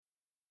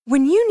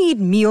When you need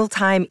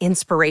mealtime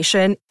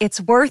inspiration,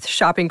 it's worth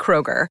shopping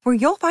Kroger, where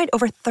you'll find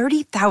over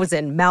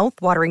 30,000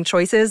 mouth-watering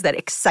choices that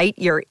excite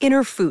your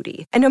inner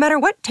foodie. And no matter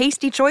what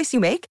tasty choice you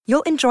make,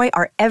 you'll enjoy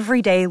our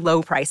everyday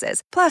low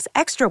prices, plus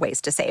extra ways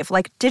to save,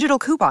 like digital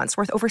coupons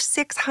worth over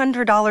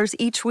 $600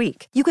 each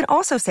week. You can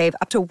also save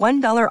up to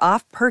 $1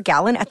 off per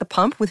gallon at the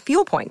pump with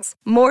fuel points.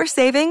 More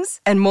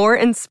savings and more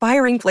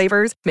inspiring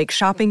flavors make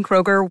shopping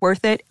Kroger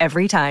worth it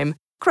every time.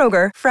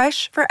 Kroger,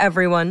 fresh for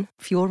everyone.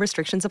 Fuel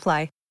restrictions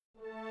apply.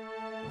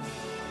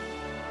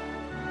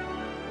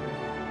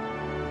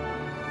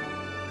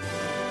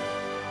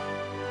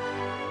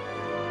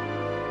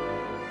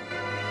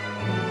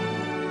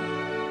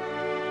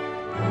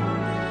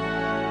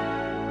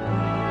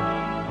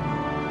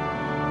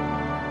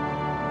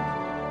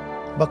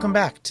 Welcome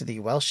back to the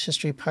Welsh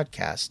History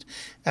Podcast,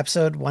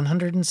 episode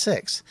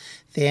 106,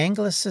 The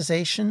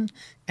Anglicization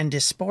and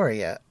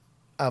Diaspora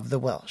of the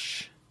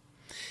Welsh.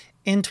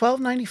 In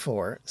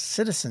 1294,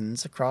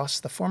 citizens across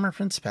the former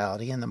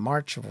Principality and the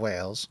March of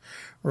Wales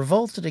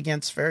revolted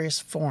against various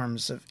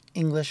forms of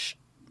English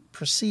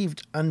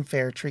perceived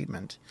unfair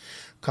treatment,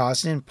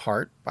 caused in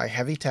part by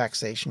heavy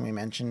taxation we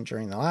mentioned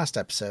during the last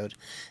episode,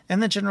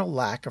 and the general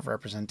lack of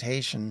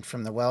representation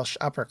from the Welsh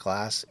upper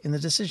class in the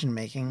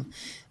decision-making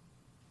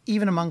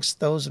even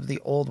amongst those of the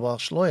Old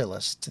Welsh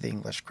loyalists to the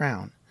English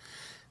crown.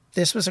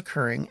 This was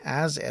occurring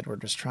as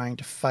Edward was trying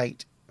to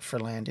fight for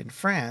land in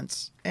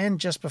France, and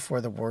just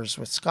before the wars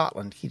with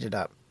Scotland heated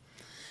up.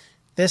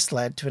 This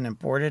led to an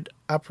aborted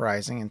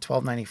uprising in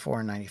 1294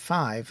 and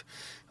 95,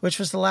 which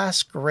was the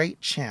last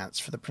great chance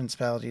for the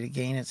Principality to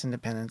gain its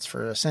independence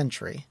for a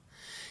century.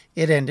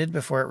 It ended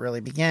before it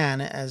really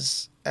began,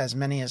 as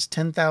many as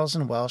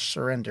 10,000 Welsh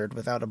surrendered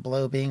without a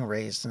blow being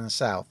raised in the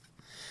south.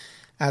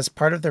 As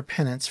part of their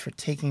penance for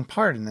taking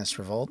part in this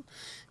revolt,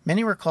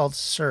 many were called to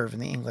serve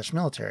in the English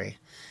military,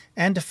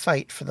 and to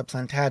fight for the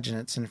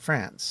Plantagenets in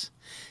France.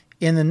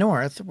 In the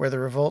north, where the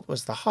revolt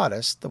was the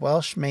hottest, the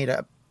Welsh made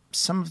up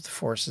some of the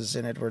forces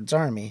in Edward's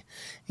army,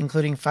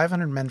 including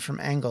 500 men from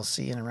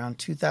Anglesey and around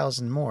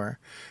 2,000 more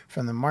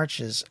from the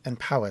Marches and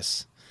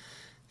Powys.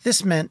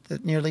 This meant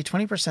that nearly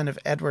 20% of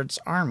Edward's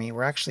army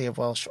were actually of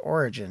Welsh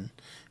origin,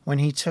 when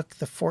he took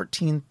the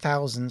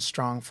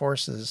 14,000-strong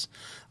forces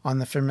on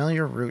the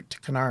familiar route to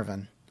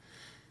Carnarvon.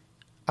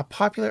 A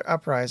popular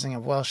uprising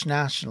of Welsh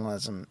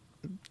nationalism,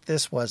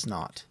 this was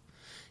not.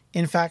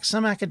 In fact,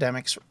 some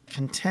academics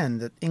contend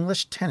that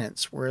English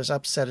tenants were as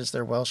upset as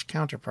their Welsh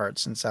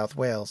counterparts in South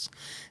Wales,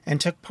 and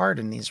took part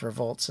in these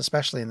revolts,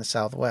 especially in the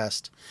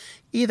southwest.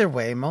 Either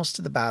way, most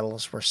of the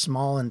battles were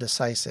small and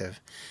decisive.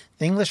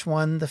 The English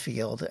won the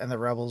field, and the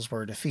rebels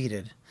were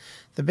defeated.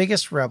 The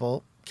biggest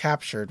rebel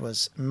captured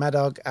was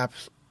Madog ap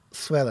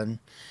Llywelyn,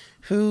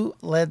 who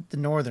led the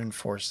northern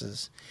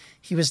forces.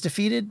 He was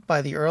defeated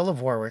by the Earl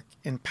of Warwick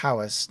in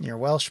Powys near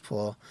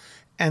Welshpool,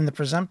 and the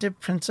presumptive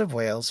Prince of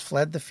Wales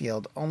fled the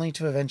field only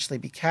to eventually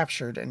be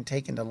captured and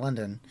taken to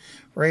London,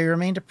 where he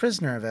remained a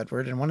prisoner of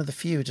Edward and one of the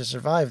few to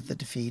survive the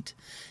defeat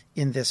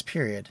in this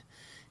period.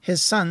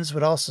 His sons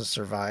would also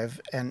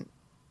survive and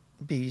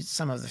be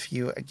some of the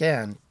few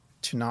again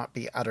to not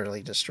be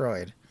utterly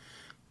destroyed.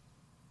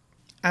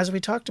 As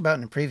we talked about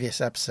in a previous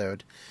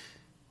episode,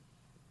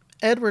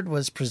 Edward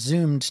was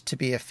presumed to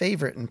be a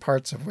favorite in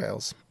parts of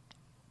Wales,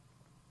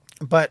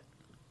 but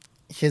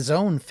his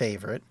own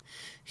favorite,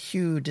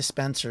 Hugh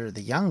Despenser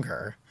the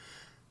Younger,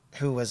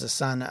 who was a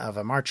son of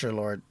a Marcher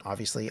lord,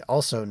 obviously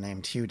also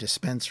named Hugh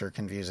Despenser,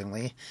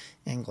 confusingly,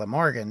 in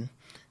Glamorgan,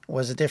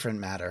 was a different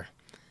matter.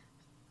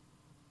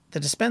 The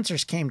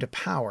Despensers came to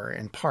power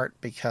in part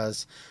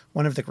because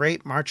one of the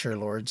great Marcher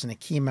lords and a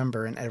key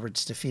member in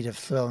Edward's defeat of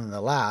Llywelyn the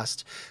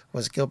Last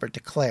was Gilbert de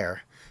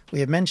Clare.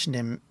 We have mentioned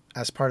him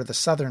as part of the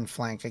southern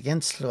flank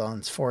against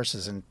Llewellyn's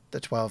forces in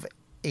the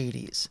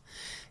 1280s.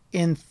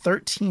 In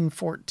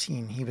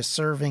 1314, he was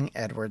serving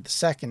Edward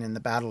II in the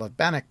Battle of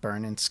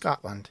Bannockburn in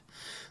Scotland.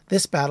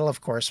 This battle,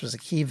 of course, was a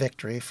key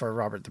victory for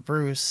Robert the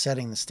Bruce,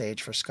 setting the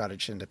stage for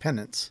Scottish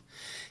independence.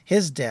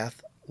 His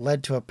death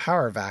led to a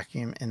power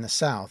vacuum in the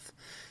south,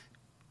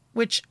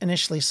 which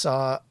initially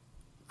saw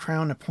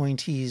crown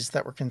appointees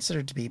that were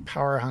considered to be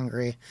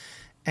power-hungry,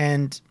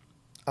 and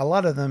a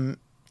lot of them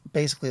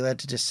basically led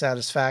to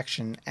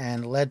dissatisfaction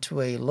and led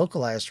to a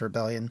localized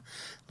rebellion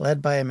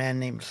led by a man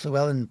named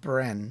Llewellyn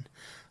Bren,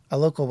 a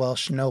local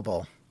Welsh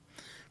noble.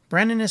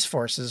 Bren and his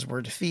forces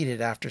were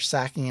defeated after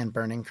sacking and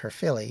burning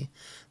Caerphilly,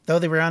 though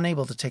they were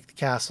unable to take the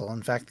castle.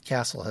 In fact, the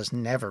castle has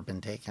never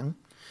been taken.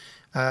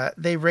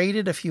 They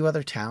raided a few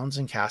other towns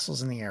and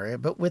castles in the area,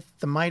 but with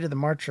the might of the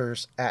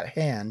Marchers at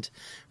hand,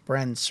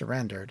 Bren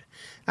surrendered.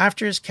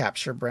 After his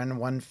capture, Bren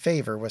won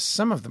favour with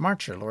some of the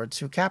Marcher lords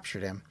who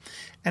captured him,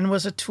 and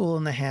was a tool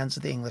in the hands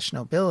of the English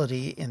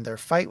nobility in their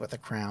fight with the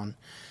crown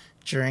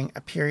during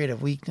a period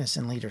of weakness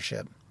in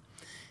leadership.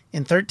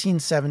 In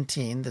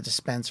 1317, the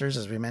Despensers,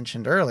 as we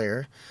mentioned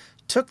earlier,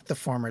 took the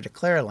former de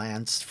Clare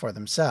lands for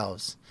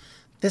themselves.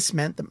 This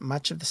meant that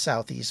much of the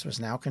southeast was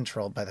now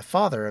controlled by the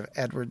father of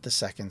Edward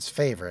II's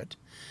favourite.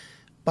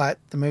 But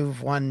the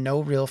move won no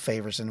real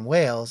favours in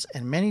Wales,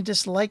 and many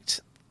disliked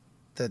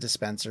the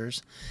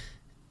Despensers,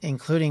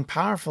 including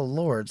powerful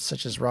lords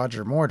such as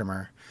Roger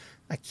Mortimer,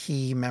 a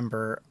key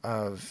member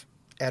of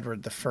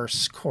Edward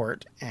I's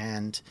court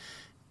and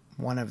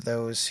one of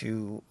those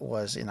who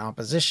was in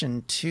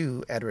opposition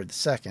to Edward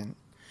II.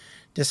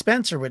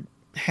 Despenser would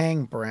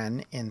hang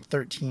Bren in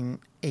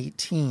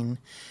 1318,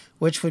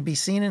 which would be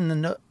seen in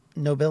the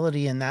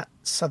nobility in that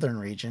southern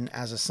region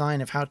as a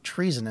sign of how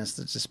treasonous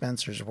the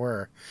Despensers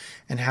were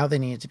and how they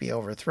needed to be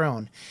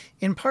overthrown,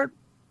 in part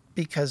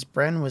because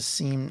Bren was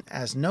seen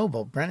as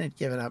noble. Bren had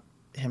given up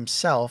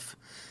himself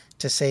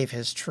to save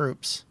his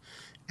troops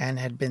and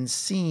had been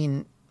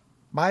seen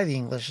by the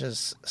English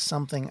as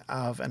something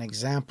of an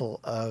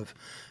example of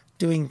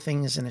doing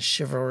things in a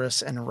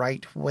chivalrous and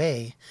right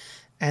way,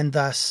 and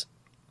thus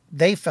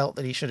they felt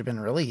that he should have been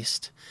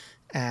released,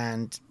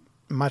 and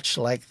much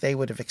like they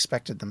would have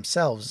expected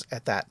themselves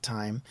at that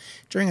time,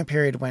 during a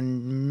period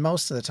when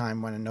most of the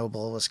time when a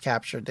noble was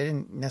captured, they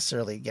didn't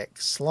necessarily get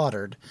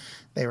slaughtered.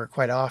 They were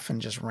quite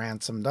often just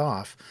ransomed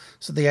off.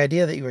 So the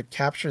idea that you would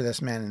capture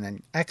this man and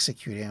then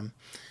execute him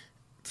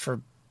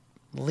for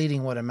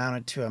leading what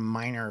amounted to a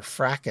minor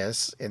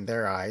fracas in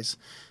their eyes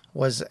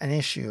was an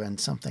issue and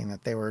something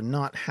that they were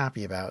not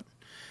happy about.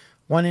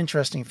 One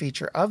interesting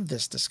feature of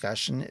this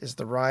discussion is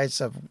the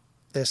rise of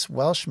this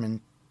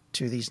Welshman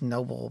to these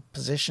noble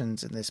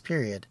positions in this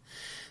period.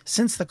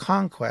 Since the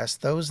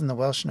conquest, those in the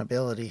Welsh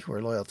nobility who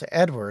were loyal to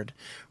Edward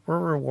were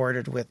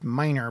rewarded with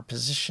minor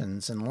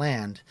positions in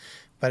land,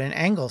 but in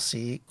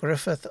Anglesey,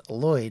 Griffith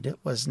Lloyd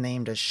was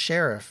named as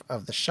sheriff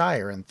of the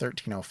shire in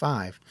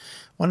 1305,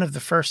 one of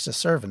the first to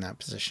serve in that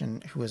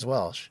position who was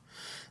Welsh.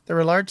 They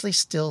were largely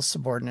still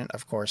subordinate,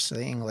 of course, to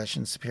the English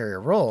in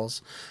superior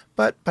roles,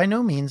 but by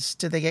no means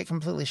did they get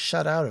completely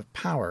shut out of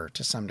power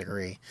to some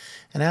degree,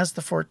 and as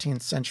the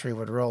 14th century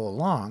would roll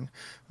along,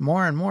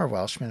 more and more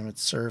Welshmen would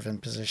serve in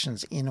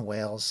positions in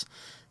Wales,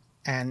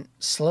 and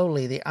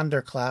slowly the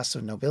underclass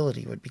of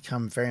nobility would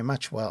become very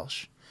much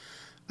Welsh.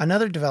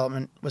 Another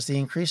development was the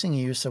increasing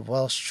use of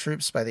Welsh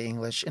troops by the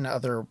English in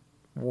other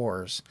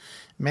wars.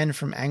 Men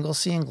from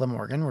Anglesey and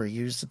Glamorgan were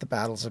used at the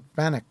battles of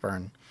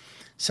Bannockburn,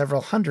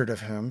 several hundred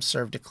of whom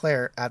served to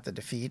Clare at the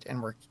defeat,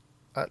 and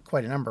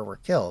quite a number were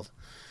killed.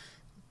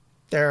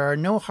 There are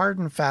no hard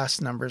and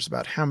fast numbers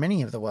about how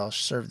many of the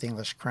Welsh served the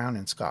English crown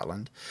in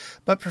Scotland,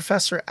 but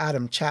Professor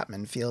Adam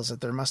Chapman feels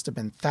that there must have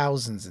been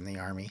thousands in the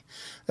army,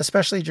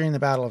 especially during the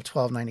Battle of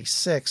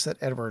 1296 that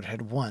Edward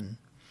had won.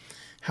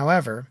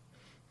 However,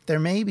 there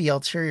may be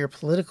ulterior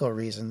political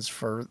reasons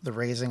for the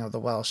raising of the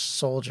Welsh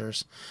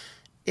soldiers.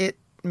 It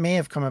may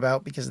have come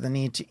about because of the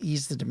need to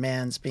ease the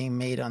demands being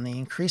made on the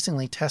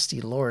increasingly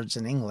testy lords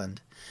in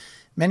England.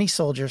 Many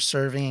soldiers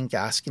serving in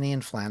Gascony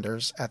and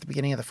Flanders at the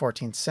beginning of the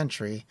 14th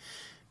century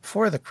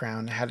for the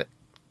crown had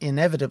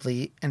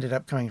inevitably ended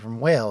up coming from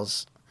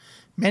Wales,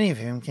 many of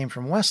whom came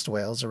from West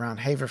Wales around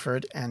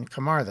Haverford and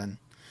Carmarthen.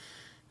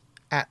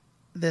 At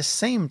this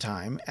same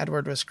time,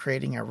 Edward was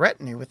creating a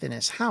retinue within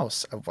his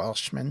house of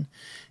Welshmen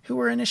who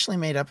were initially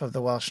made up of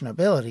the Welsh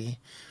nobility,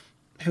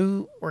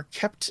 who were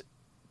kept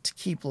to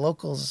keep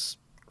locals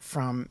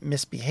from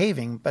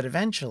misbehaving, but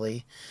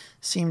eventually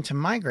seemed to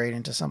migrate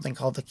into something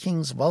called the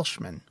King's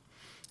Welshmen,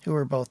 who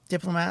were both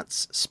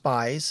diplomats,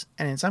 spies,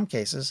 and in some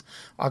cases,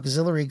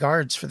 auxiliary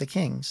guards for the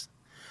kings.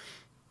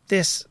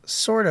 This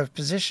sort of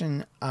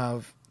position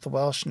of the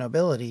Welsh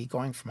nobility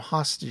going from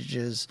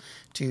hostages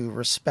to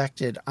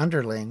respected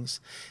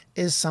underlings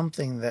is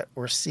something that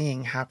we're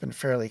seeing happen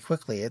fairly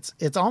quickly.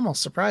 It's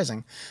almost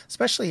surprising,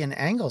 especially in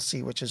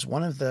Anglesey, which is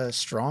one of the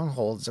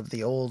strongholds of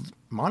the old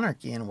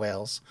monarchy in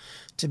Wales.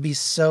 To be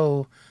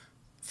so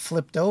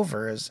flipped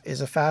over is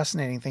a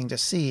fascinating thing to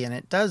see, and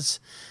it does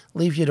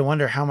leave you to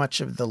wonder how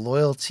much of the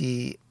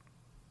loyalty,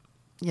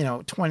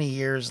 20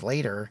 years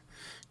later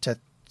to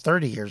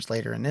 30 years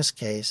later in this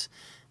case,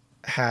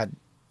 had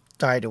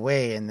died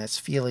away, and this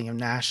feeling of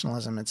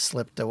nationalism had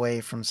slipped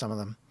away from some of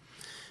them.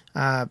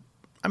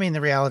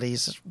 The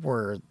realities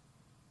were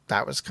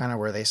that was kind of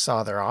where they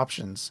saw their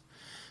options.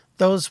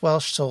 Those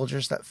Welsh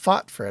soldiers that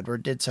fought for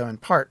Edward did so in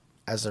part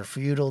as their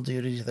feudal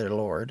duty to their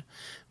lord,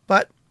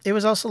 but it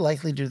was also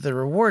likely due to the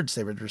rewards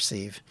they would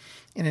receive.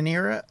 In an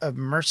era of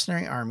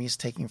mercenary armies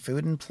taking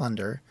food and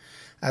plunder,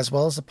 as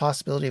well as the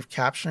possibility of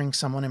capturing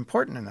someone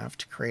important enough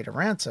to create a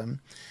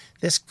ransom,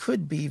 this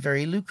could be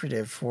very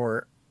lucrative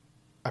for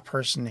a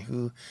person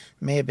who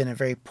may have been a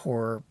very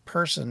poor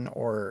person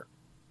or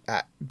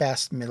at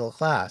best middle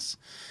class.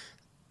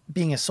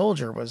 Being a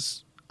soldier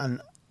was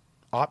an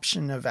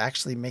option of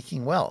actually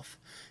making wealth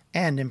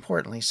and,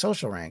 importantly,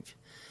 social rank.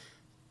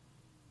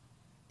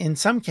 In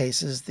some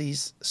cases,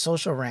 these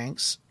social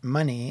ranks,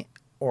 money,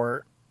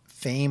 or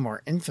fame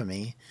or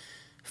infamy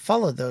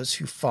followed those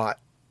who fought,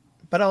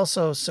 but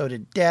also so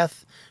did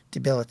death,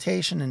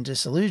 debilitation, and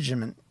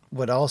disillusionment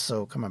would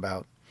also come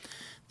about.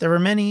 There were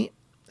many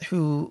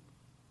who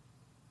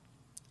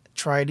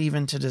tried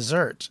even to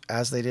desert,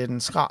 as they did in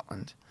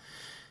Scotland.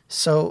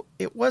 So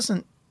it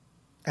wasn't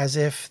as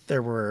if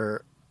there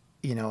were,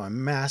 a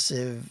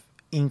massive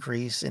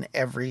increase in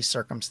every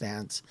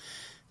circumstance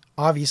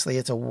Obviously,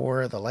 it's a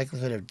war. The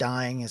likelihood of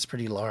dying is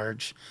pretty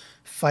large.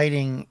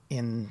 Fighting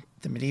in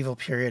the medieval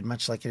period,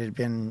 much like it had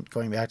been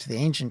going back to the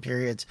ancient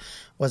periods,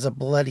 was a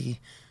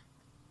bloody,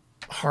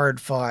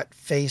 hard-fought,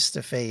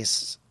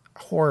 face-to-face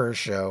horror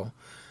show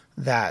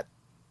that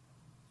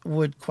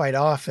would quite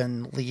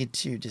often lead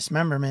to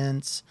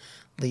dismemberments,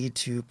 lead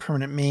to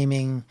permanent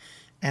maiming,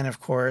 and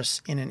of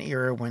course, in an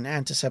era when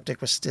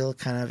antiseptic was still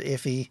kind of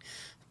iffy,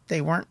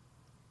 they weren't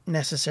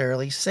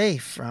necessarily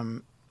safe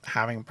from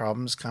having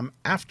problems come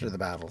after the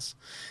battles.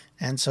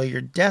 And so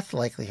your death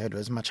likelihood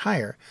was much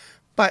higher.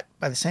 But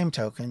by the same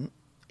token,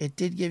 it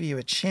did give you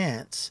a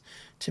chance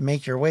to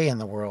make your way in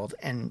the world.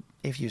 And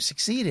if you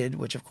succeeded,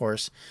 which of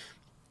course,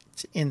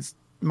 in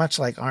much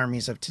like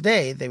armies of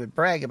today, they would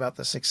brag about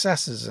the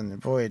successes and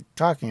avoid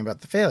talking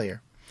about the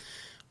failure.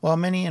 While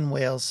many in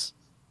Wales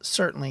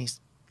certainly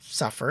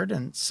suffered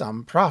and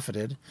some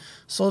profited,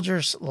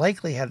 soldiers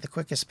likely had the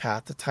quickest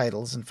path to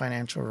titles and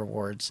financial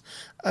rewards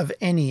of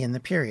any in the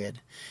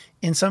period.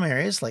 In some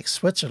areas, like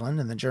Switzerland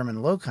and the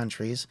German Low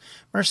Countries,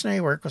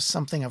 mercenary work was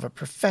something of a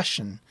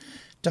profession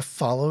to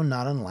follow,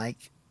 not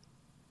unlike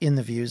in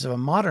the views of a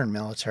modern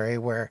military,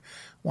 where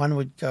one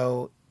would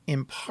go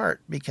in part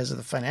because of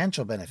the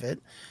financial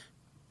benefit.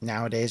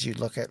 Nowadays, you'd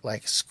look at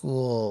like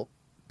school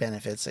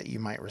benefits that you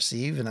might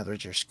receive. In other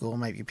words, your school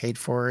might be paid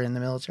for in the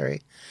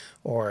military,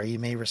 or you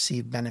may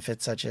receive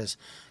benefits such as,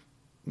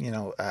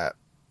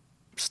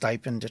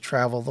 stipend to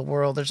travel the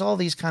world. There's all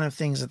these kind of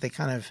things that they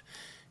kind of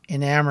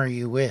enamor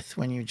you with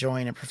when you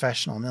join a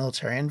professional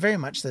military. And very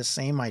much the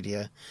same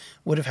idea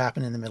would have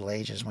happened in the Middle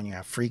Ages when you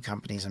have free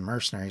companies and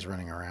mercenaries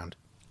running around.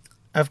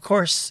 Of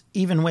course,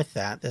 even with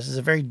that, this is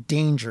a very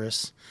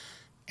dangerous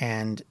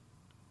and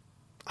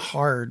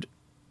hard.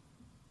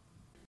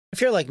 If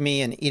you're like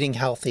me and eating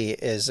healthy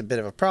is a bit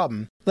of a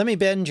problem, let me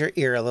bend your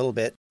ear a little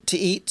bit to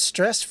eat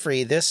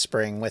stress-free this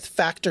spring with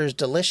Factor's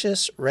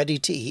delicious,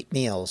 ready-to-eat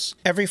meals.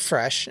 Every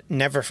fresh,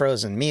 never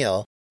frozen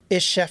meal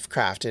is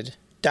chef-crafted,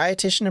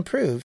 dietitian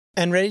approved,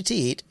 and ready to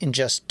eat in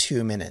just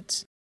 2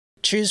 minutes.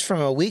 Choose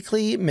from a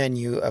weekly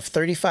menu of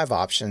 35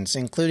 options,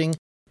 including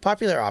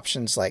popular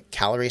options like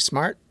Calorie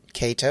Smart,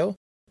 Keto,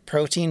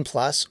 Protein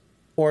Plus,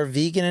 or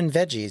Vegan and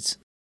Veggies.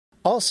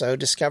 Also,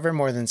 discover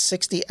more than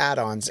 60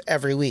 add-ons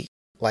every week,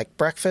 like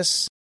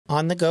breakfasts,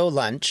 on-the-go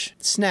lunch,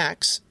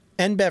 snacks,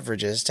 and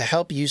beverages to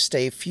help you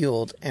stay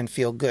fueled and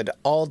feel good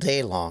all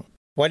day long.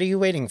 What are you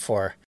waiting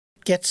for?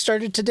 Get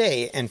started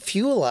today and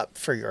fuel up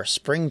for your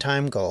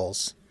springtime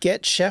goals.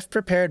 Get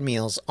chef-prepared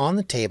meals on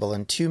the table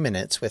in 2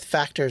 minutes with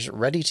Factor's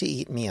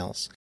ready-to-eat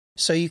meals,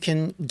 so you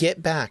can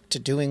get back to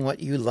doing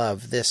what you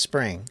love this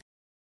spring.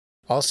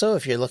 Also,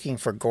 if you're looking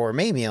for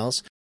gourmet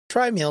meals,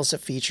 try meals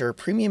that feature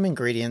premium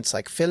ingredients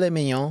like filet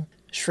mignon,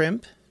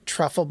 shrimp,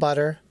 truffle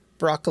butter,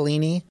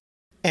 broccolini,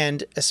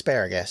 and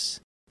asparagus.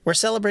 We're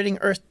celebrating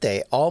Earth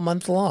Day all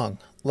month long.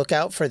 Look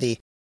out for the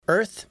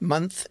Earth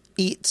Month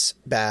Eats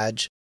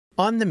badge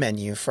on the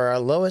menu for our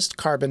lowest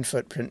carbon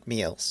footprint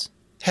meals.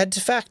 Head to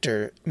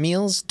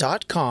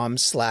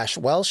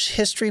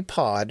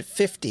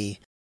factormeals.com/WelshHistoryPod50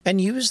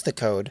 and use the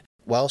code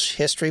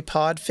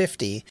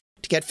WelshHistoryPod50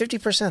 to get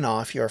 50%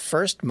 off your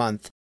first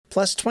month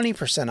plus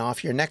 20%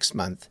 off your next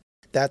month.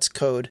 That's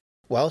code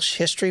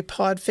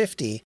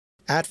WelshHistoryPod50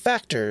 at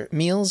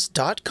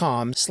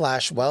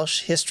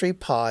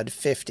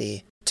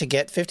factormeals.com/WelshHistoryPod50 to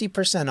get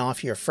 50%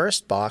 off your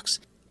first box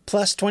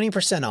plus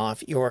 20%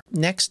 off your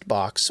next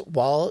box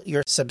while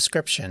your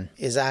subscription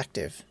is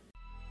active.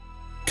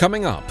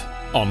 Coming up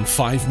on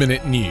 5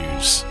 Minute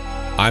News,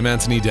 I'm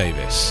Anthony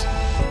Davis.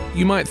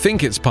 You might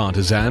think it's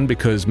partisan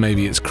because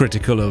maybe it's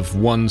critical of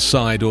one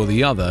side or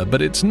the other,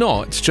 but it's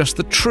not. It's just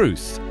the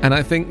truth. And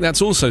I think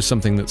that's also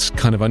something that's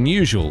kind of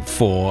unusual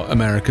for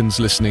Americans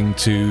listening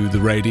to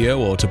the radio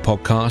or to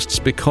podcasts,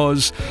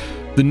 because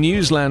the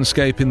news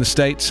landscape in the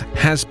States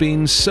has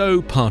been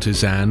so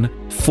partisan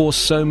for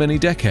so many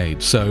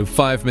decades. So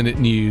 5 Minute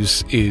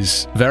News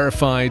is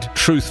verified,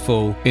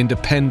 truthful,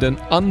 independent,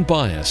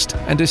 unbiased,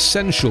 and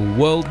essential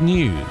world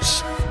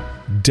news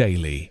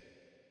daily.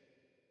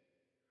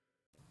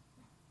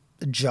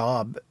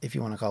 Job, if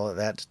you want to call it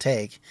that, to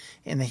take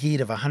in the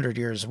heat of 100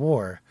 Years'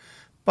 War.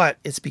 But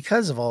it's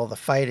because of all the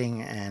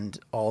fighting and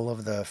all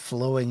of the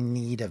flowing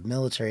need of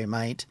military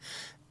might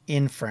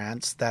in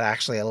France that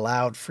actually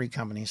allowed free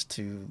companies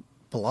to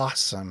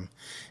blossom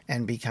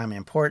and become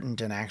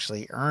important and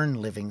actually earn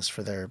livings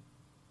for their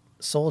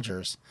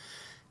soldiers.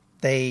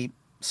 They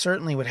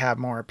certainly would have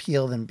more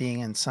appeal than being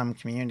in some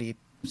community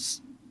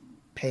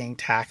paying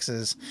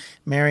taxes,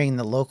 marrying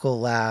the local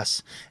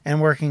lass, and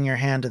working your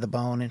hand to the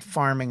bone in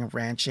farming,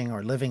 ranching,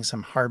 or living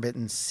some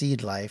harbitten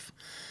seed life.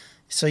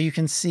 So you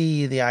can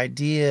see the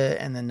idea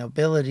and the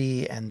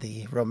nobility and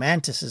the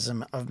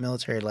romanticism of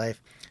military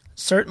life,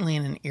 certainly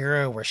in an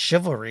era where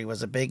chivalry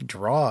was a big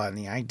draw, and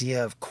the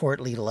idea of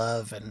courtly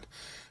love and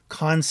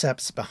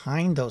concepts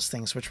behind those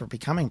things, which were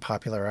becoming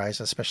popularized,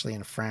 especially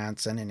in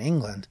France and in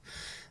England.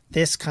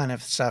 this kind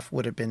of stuff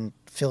would have been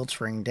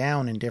filtering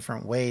down in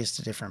different ways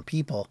to different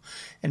people.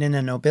 And in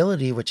a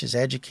nobility which is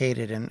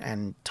educated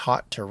and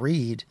taught to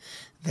read,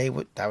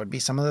 that would be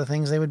some of the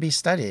things they would be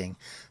studying.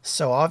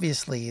 So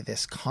obviously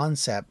this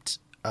concept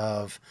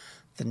of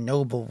the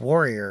noble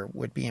warrior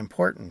would be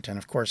important. And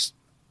of course,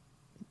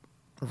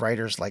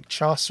 writers like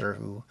Chaucer,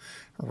 who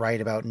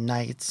write about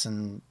knights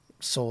and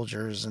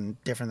soldiers and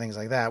different things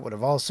like that, would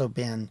have also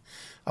been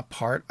a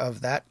part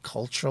of that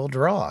cultural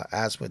draw,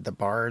 as would the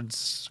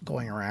bards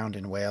going around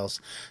in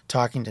Wales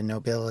talking to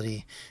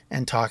nobility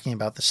and talking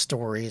about the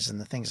stories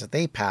and the things that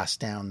they passed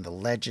down, the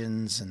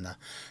legends and the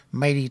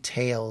mighty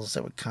tales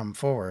that would come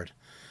forward.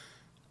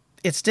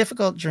 It's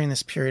difficult during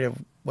this period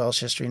of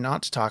Welsh history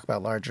not to talk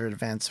about larger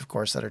events, of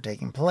course, that are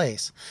taking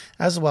place,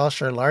 as the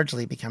Welsh are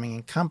largely becoming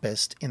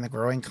encompassed in the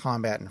growing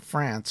combat in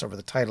France over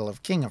the title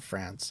of King of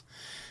France.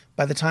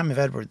 By the time of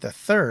Edward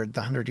III,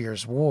 the 100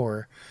 Years'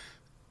 War,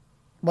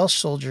 Welsh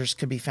soldiers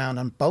could be found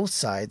on both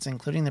sides,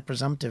 including the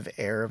presumptive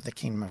heir of the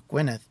Kingdom of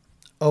Gwynedd,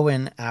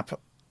 Owen ap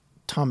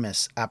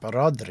Thomas ap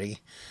Rhodri,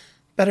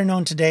 better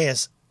known today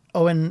as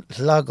Owen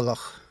Llywelyn.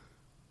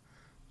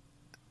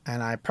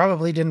 And I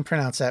probably didn't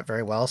pronounce that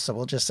very well, so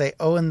we'll just say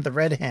Owen the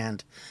Red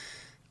Hand.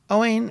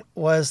 Owain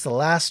was the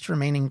last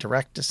remaining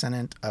direct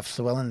descendant of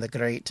Llywelyn the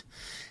Great,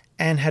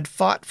 and had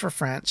fought for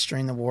France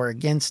during the war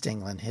against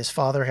England. His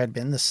father had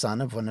been the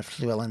son of one of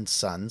Llywelyn's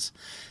sons,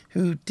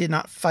 who did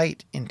not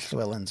fight in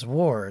Llywelyn's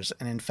wars,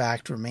 and in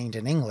fact remained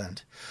in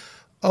England.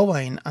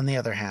 Owain, on the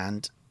other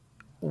hand,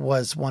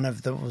 was one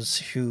of those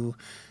who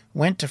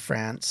went to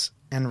France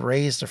and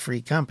raised a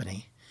free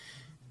company.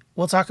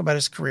 We'll talk about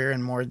his career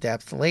in more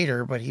depth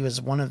later, but he was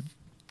one of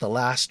the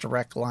last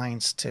direct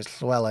lines to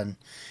Llywelyn,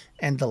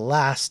 and the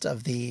last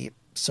of the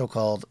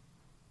so-called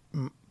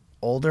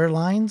older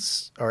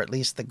lines, or at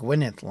least the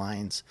Gwynedd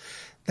lines,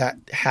 that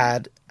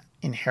had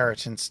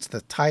inheritance to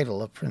the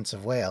title of Prince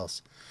of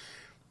Wales.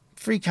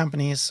 Free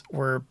companies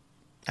were,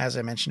 as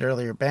I mentioned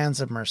earlier,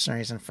 bands of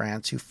mercenaries in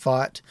France who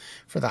fought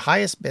for the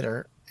highest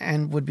bidder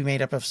and would be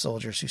made up of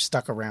soldiers who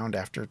stuck around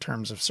after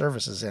terms of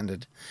services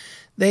ended.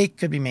 They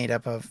could be made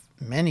up of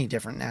many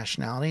different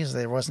nationalities.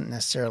 There wasn't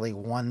necessarily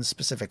one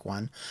specific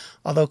one,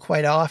 although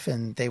quite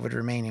often they would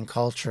remain in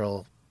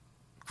cultural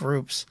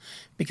groups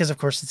because, of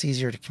course, it's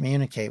easier to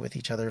communicate with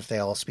each other if they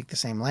all speak the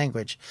same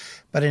language.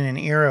 But in an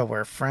era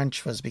where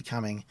French was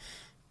becoming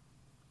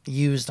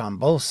used on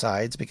both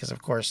sides, because,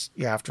 of course,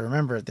 you have to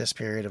remember at this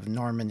period of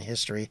Norman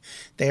history,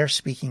 they are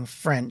speaking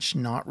French,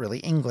 not really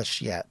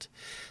English yet.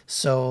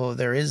 So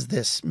there is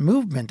this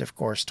movement, of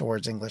course,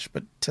 towards English,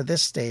 but to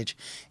this stage,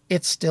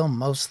 it's still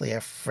mostly a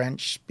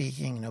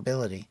French-speaking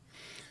nobility.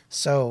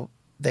 So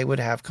they would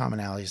have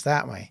commonalities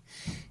that way.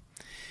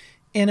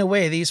 In a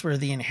way, these were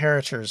the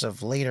inheritors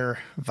of later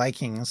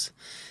Vikings,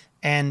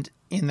 and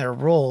in their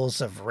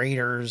roles of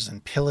raiders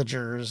and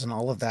pillagers and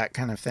all of that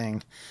kind of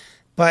thing.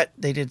 But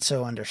they did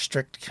so under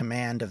strict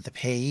command of the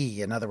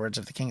payee. In other words,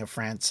 if the King of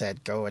France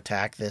said, go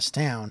attack this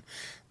town,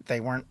 they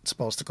weren't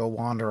supposed to go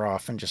wander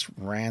off and just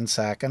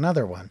ransack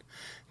another one.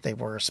 They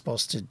were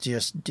supposed to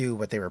just do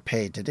what they were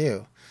paid to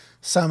do.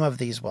 Some of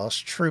these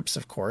Welsh troops,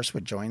 of course,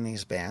 would join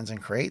these bands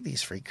and create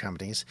these free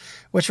companies,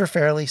 which were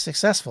fairly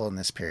successful in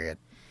this period.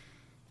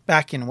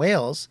 Back in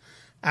Wales,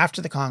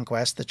 after the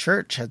conquest, the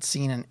church had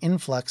seen an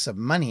influx of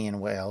money in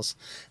Wales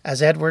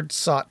as Edward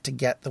sought to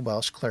get the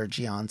Welsh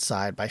clergy on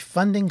side by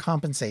funding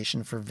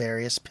compensation for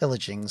various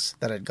pillagings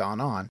that had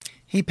gone on.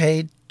 He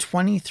paid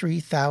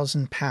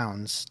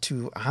 £23,000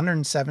 to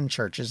 107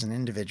 churches and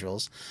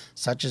individuals,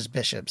 such as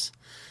bishops,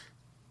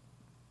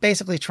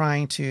 basically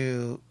trying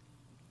to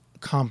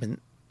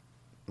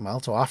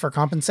offer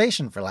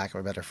compensation, for lack of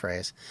a better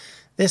phrase.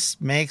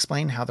 This may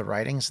explain how the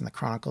writings in the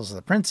Chronicles of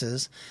the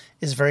Princes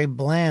is very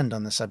bland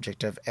on the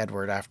subject of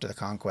Edward after the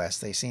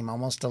conquest. They seem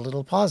almost a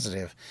little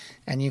positive,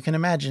 and you can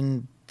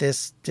imagine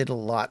this did a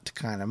lot to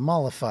kind of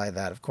mollify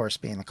that. Of course,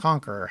 being the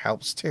conqueror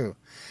helps too.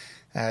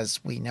 As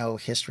we know,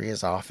 history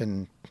is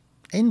often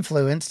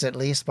influenced, at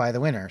least, by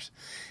the winners.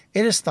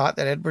 It is thought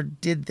that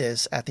Edward did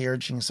this at the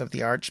urgings of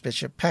the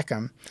Archbishop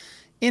Peckham,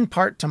 in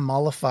part to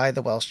mollify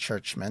the Welsh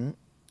churchmen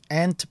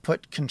and to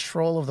put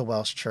control of the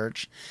Welsh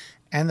church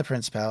and the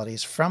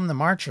principalities from the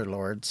Marcher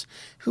lords,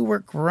 who were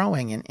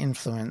growing in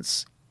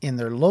influence in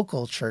their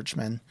local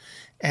churchmen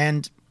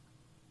and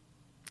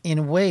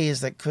in ways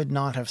that could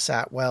not have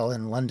sat well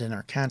in London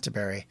or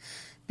Canterbury,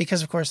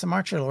 because, of course, the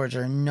Marcher lords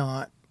are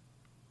not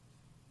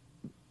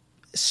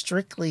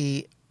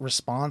strictly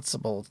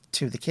responsible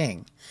to the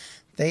king.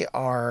 They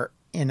are,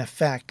 in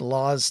effect,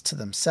 laws to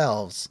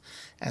themselves,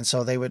 and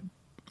so they would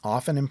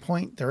often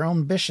appoint their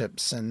own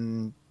bishops,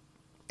 and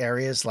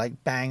areas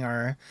like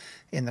Bangor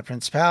in the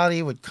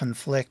Principality would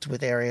conflict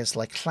with areas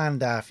like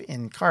Llandaff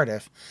in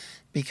Cardiff,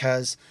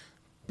 because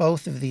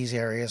both of these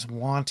areas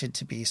wanted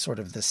to be sort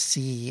of the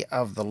see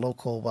of the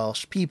local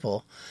Welsh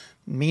people.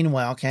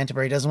 Meanwhile,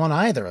 Canterbury doesn't want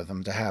either of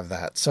them to have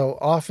that. So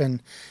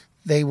often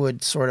they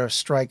would sort of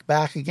strike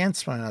back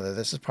against one another.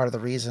 This is part of the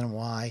reason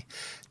why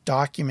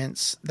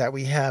documents that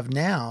we have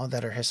now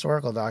that are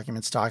historical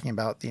documents talking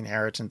about the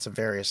inheritance of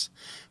various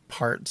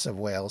parts of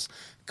Wales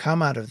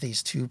come out of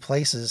these two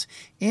places,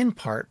 in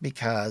part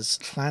because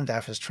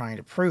Llandaff is trying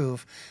to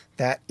prove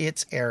that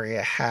its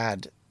area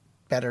had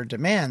better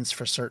demands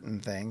for certain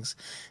things,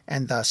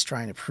 and thus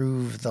trying to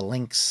prove the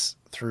links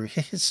through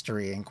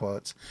history, in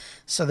quotes.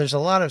 So there's a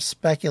lot of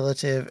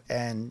speculative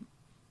and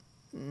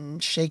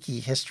shaky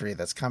history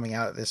that's coming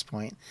out at this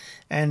point.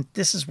 And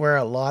this is where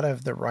a lot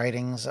of the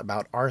writings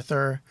about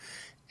Arthur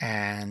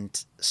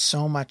and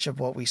so much of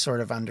what we sort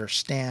of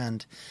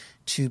understand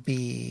to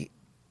be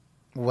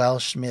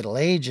Welsh Middle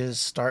Ages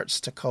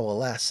starts to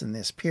coalesce in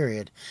this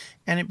period.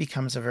 And it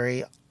becomes a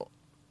very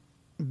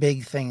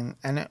big thing.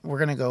 And we're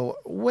going to go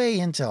way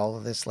into all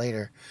of this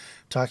later,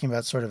 talking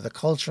about sort of the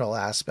cultural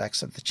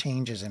aspects of the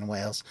changes in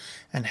Wales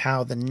and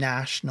how the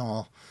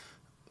national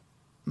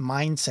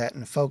mindset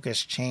and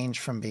focus changed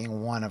from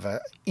being one of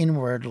a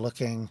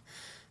inward-looking,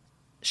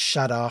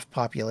 shut-off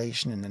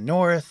population in the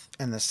north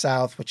and the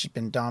south, which had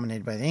been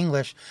dominated by the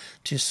English,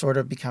 to sort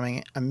of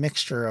becoming a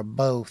mixture of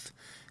both,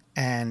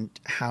 and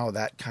how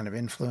that kind of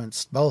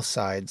influenced both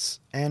sides.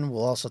 And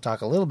we'll also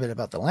talk a little bit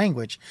about the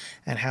language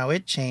and how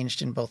it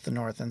changed in both the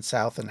north and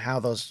south and how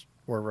those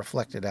were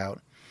reflected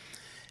out.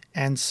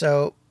 And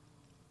so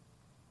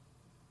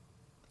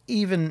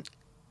even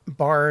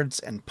bards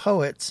and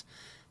poets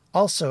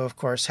also, of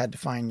course, had to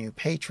find new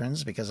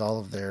patrons because all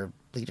of their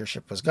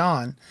leadership was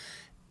gone.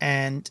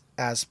 And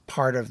as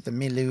part of the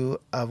milieu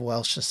of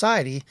Welsh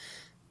society,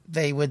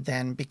 they would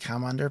then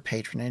become under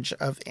patronage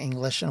of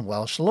English and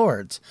Welsh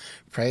lords.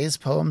 Praise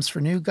poems for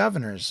new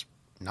governors,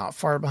 not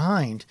far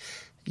behind.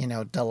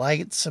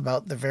 Delights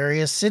about the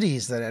various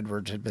cities that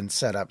Edward had been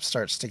set up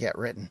starts to get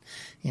written.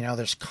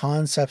 There's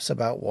concepts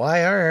about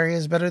why our area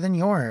is better than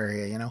your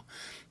area,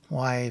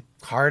 why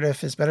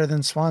Cardiff is better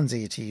than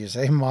Swansea, to use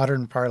a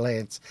modern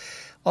parlance.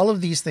 All of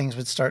these things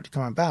would start to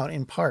come about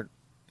in part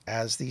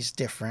as these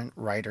different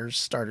writers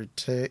started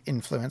to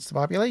influence the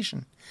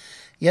population.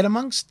 Yet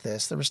amongst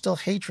this, there was still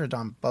hatred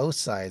on both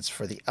sides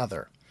for the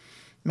other.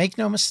 Make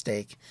no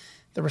mistake,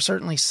 there were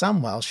certainly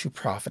some Welsh who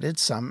profited,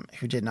 some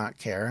who did not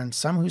care, and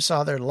some who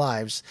saw their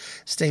lives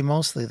stay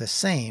mostly the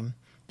same,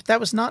 but that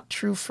was not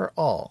true for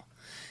all.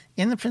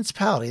 In the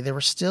Principality, there were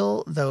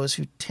still those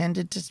who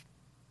tended to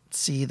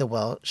see the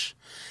Welsh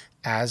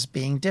as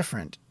being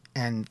different,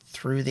 and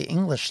through the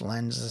English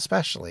lens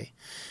especially.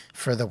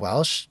 For the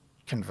Welsh,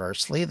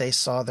 conversely, they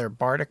saw their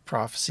bardic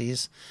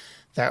prophecies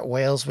that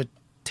Wales would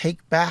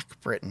take back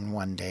Britain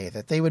one day,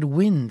 that they would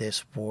win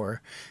this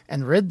war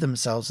and rid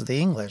themselves of the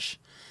English.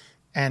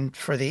 And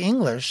for the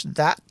English,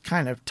 that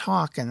kind of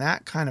talk and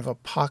that kind of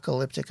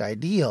apocalyptic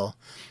ideal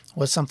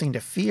was something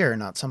to fear,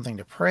 not something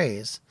to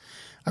praise.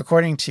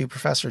 According to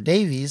Professor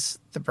Davies,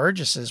 the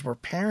Burgesses were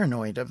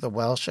paranoid of the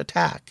Welsh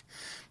attack.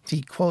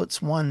 He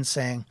quotes one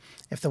saying,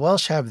 "If the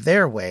Welsh have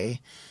their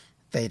way,"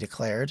 they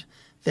declared,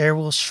 "there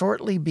will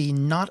shortly be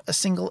not a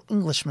single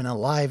Englishman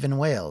alive in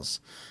Wales.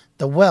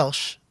 The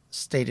Welsh,"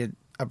 stated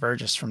a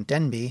Burgess from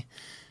Denbigh,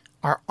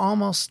 "are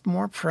almost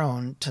more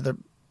prone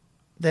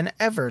than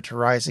ever to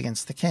rise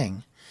against the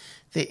king.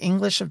 The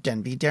English of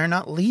Denbigh dare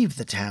not leave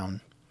the town.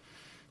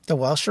 The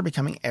Welsh are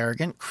becoming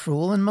arrogant,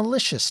 cruel, and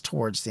malicious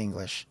towards the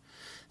English,"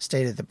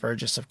 stated the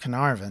Burgess of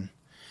Carnarvon,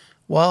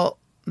 while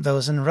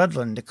those in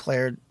Rhuddlan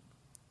declared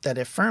that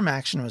if firm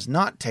action was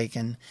not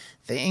taken,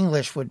 the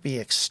English would be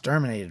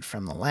exterminated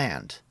from the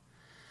land.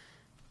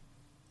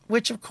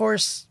 Which, of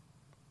course,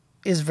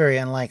 is very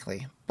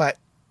unlikely. But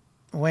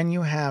when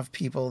you have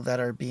people that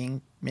are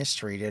being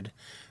mistreated,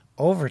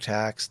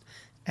 overtaxed,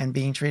 and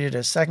being treated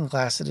as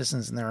second-class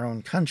citizens in their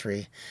own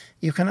country,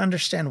 you can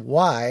understand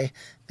why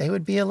they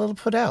would be a little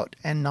put out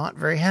and not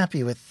very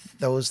happy with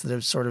those that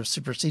have sort of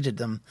superseded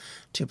them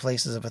to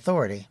places of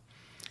authority.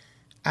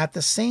 At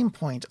the same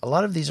point, a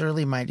lot of these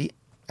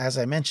as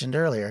I mentioned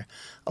earlier,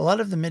 a lot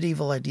of the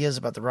medieval ideas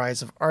about the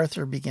rise of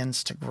Arthur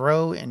begins to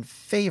grow in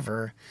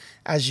favor,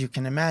 as you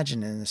can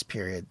imagine in this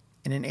period,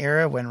 in an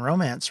era when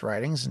romance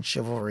writings and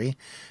chivalry,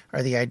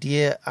 or the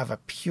idea of a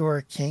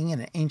pure king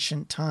in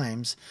ancient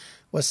times,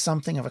 was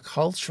something of a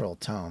cultural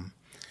tome.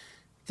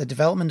 The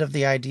development of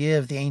the idea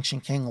of the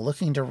ancient king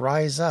looking to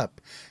rise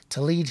up,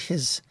 to lead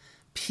his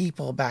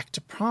people back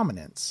to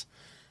prominence,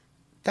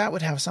 that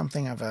would have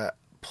something of a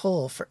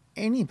pull for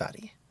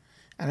anybody.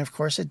 And of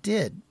course it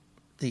did.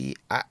 The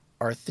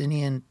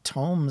Arthurian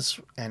tomes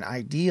and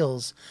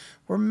ideals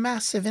were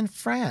massive in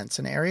France,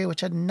 an area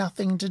which had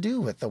nothing to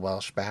do with the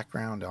Welsh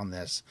background on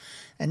this,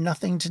 and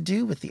nothing to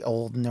do with the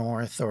Old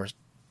North or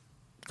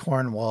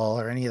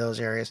Cornwall or any of those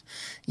areas.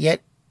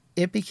 Yet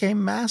it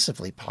became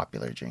massively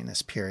popular during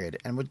this period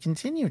and would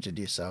continue to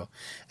do so.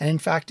 And in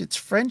fact, it's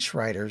French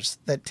writers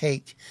that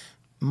take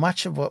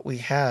much of what we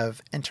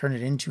have and turn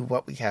it into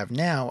what we have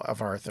now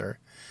of Arthur,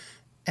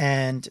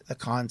 and the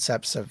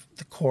concepts of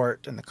the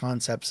court and the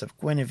concepts of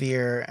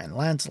Guinevere and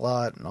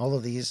Lancelot and all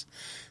of these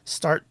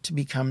start to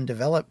become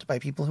developed by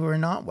people who are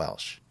not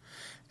Welsh.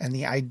 And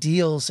the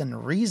ideals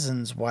and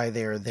reasons why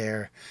they're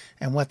there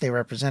and what they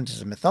represent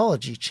as a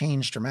mythology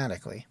change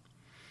dramatically.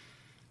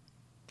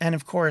 And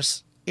of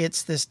course,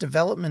 it's this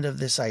development of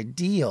this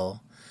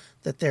ideal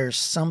that there's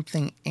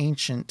something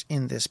ancient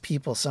in this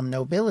people, some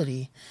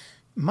nobility,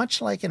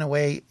 much like in a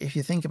way, if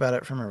you think about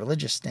it from a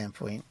religious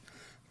standpoint,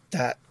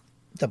 that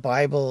the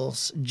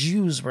Bible's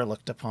Jews were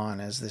looked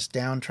upon as this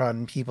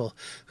downtrodden people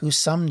who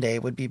someday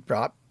would be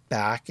brought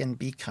back and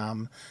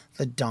become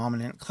the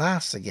dominant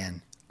class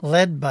again,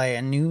 led by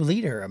a new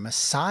leader, a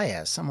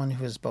Messiah, someone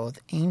who is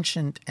both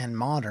ancient and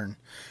modern,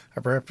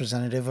 a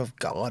representative of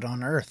God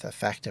on earth,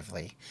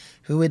 effectively,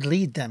 who would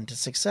lead them to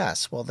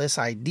success. Well, this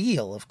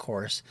ideal, of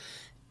course,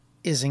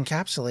 is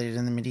encapsulated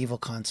in the medieval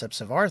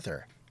concepts of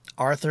Arthur.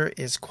 Arthur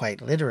is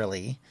quite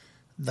literally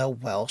the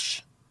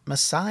Welsh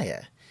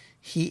Messiah.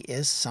 He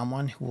is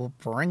someone who will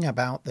bring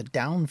about the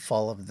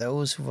downfall of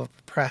those who have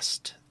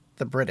oppressed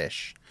the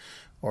British,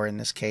 or in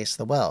this case,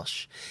 the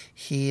Welsh.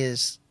 He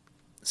is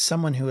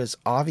someone who is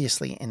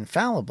obviously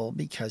infallible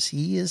because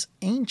he is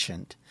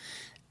ancient,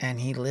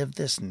 and he lived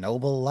this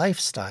noble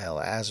lifestyle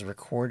as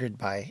recorded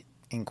by,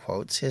 in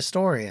quotes,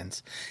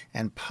 historians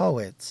and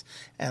poets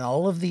and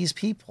all of these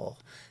people.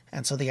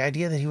 And so the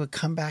idea that he would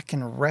come back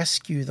and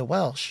rescue the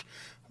Welsh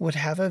would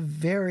have a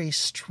very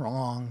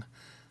strong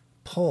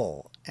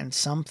pull and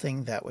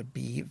something that would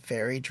be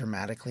very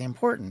dramatically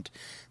important.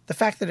 The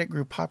fact that it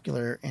grew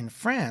popular in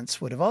France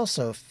would have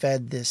also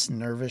fed this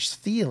nervous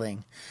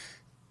feeling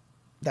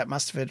that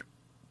must have,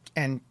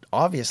 and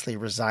obviously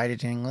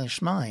resided in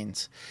English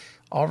minds.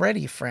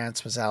 Already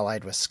France was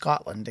allied with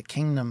Scotland, a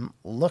kingdom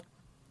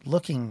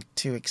looking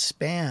to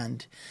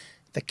expand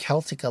the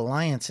Celtic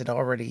alliance it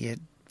already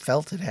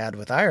felt it had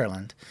with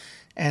Ireland.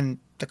 And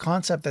the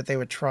concept that they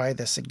would try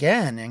this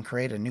again and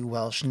create a new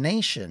Welsh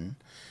nation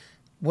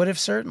would have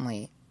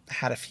certainly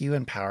had a few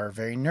in power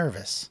very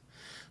nervous.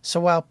 So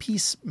while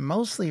peace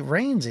mostly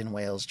reigns in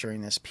Wales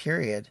during this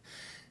period,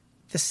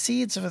 the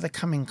seeds of the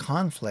coming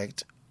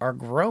conflict are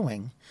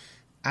growing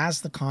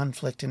as the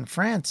conflict in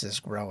France is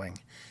growing.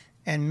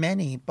 And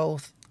many,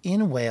 both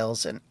in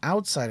Wales and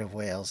outside of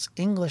Wales,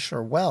 English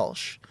or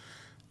Welsh,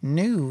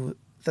 knew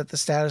that the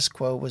status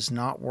quo was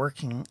not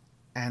working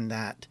and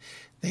that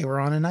they were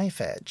on a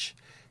knife edge.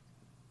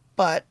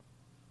 But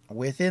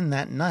within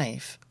that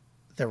knife,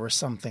 there was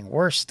something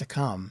worse to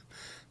come,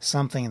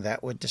 something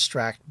that would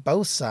distract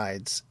both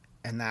sides,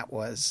 and that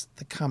was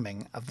the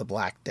coming of the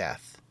Black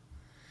Death.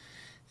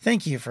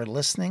 Thank you for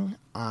listening.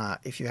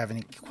 If you have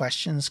any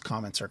questions,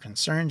 comments, or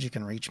concerns, you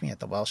can reach me at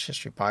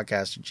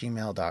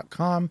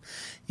thewelshhistorypodcast@gmail.com.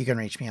 You can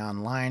reach me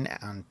online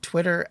on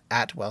Twitter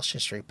at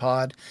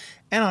WelshHistoryPod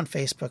and on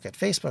Facebook at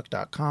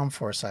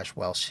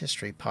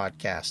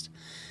facebook.com/WelshHistoryPodcast.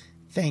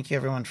 Thank you,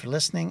 everyone, for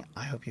listening.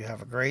 I hope you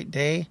have a great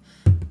day.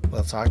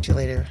 We'll talk to you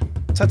later.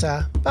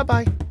 Ta-ta.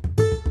 Bye-bye.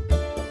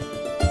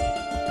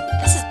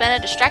 This has been a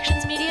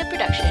Distractions Media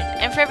production,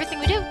 and for everything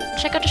we do,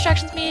 check out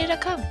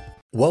distractionsmedia.com.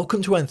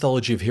 Welcome to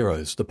Anthology of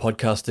Heroes, the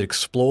podcast that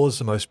explores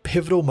the most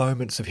pivotal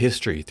moments of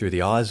history through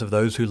the eyes of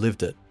those who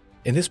lived it.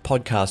 In this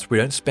podcast, we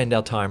don't spend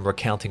our time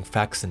recounting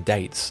facts and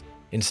dates.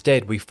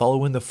 Instead, we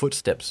follow in the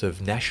footsteps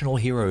of national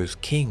heroes,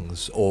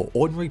 kings, or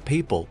ordinary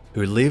people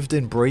who lived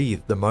and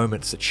breathed the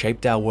moments that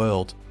shaped our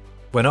world.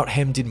 We're not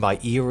hemmed in by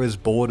eras,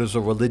 borders,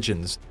 or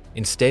religions.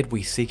 Instead,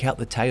 we seek out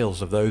the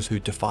tales of those who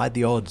defied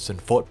the odds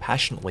and fought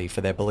passionately for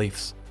their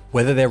beliefs.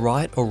 Whether they're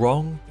right or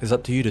wrong is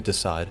up to you to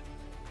decide.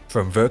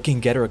 From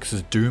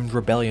Vercingetorix's doomed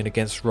rebellion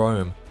against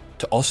Rome,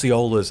 to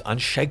Osceola's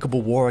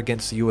unshakable war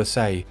against the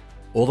USA,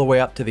 all the way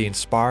up to the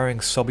inspiring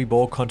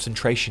Sobibor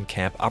concentration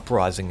camp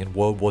uprising in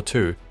World War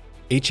II,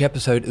 each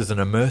episode is an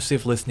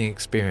immersive listening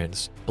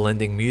experience,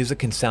 blending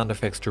music and sound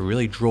effects to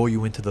really draw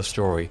you into the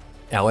story.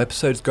 Our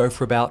episodes go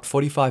for about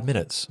 45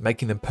 minutes,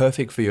 making them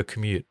perfect for your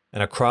commute,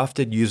 and are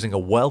crafted using a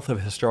wealth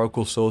of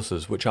historical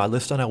sources, which I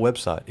list on our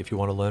website if you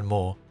want to learn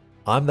more.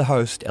 I'm the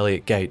host,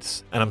 Elliot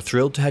Gates, and I'm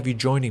thrilled to have you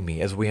joining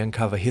me as we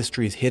uncover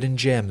history's hidden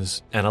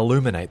gems and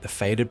illuminate the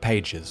faded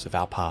pages of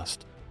our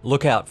past.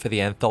 Look out for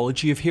the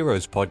Anthology of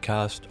Heroes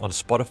podcast on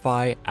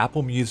Spotify,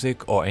 Apple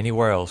Music, or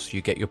anywhere else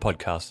you get your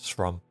podcasts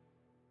from.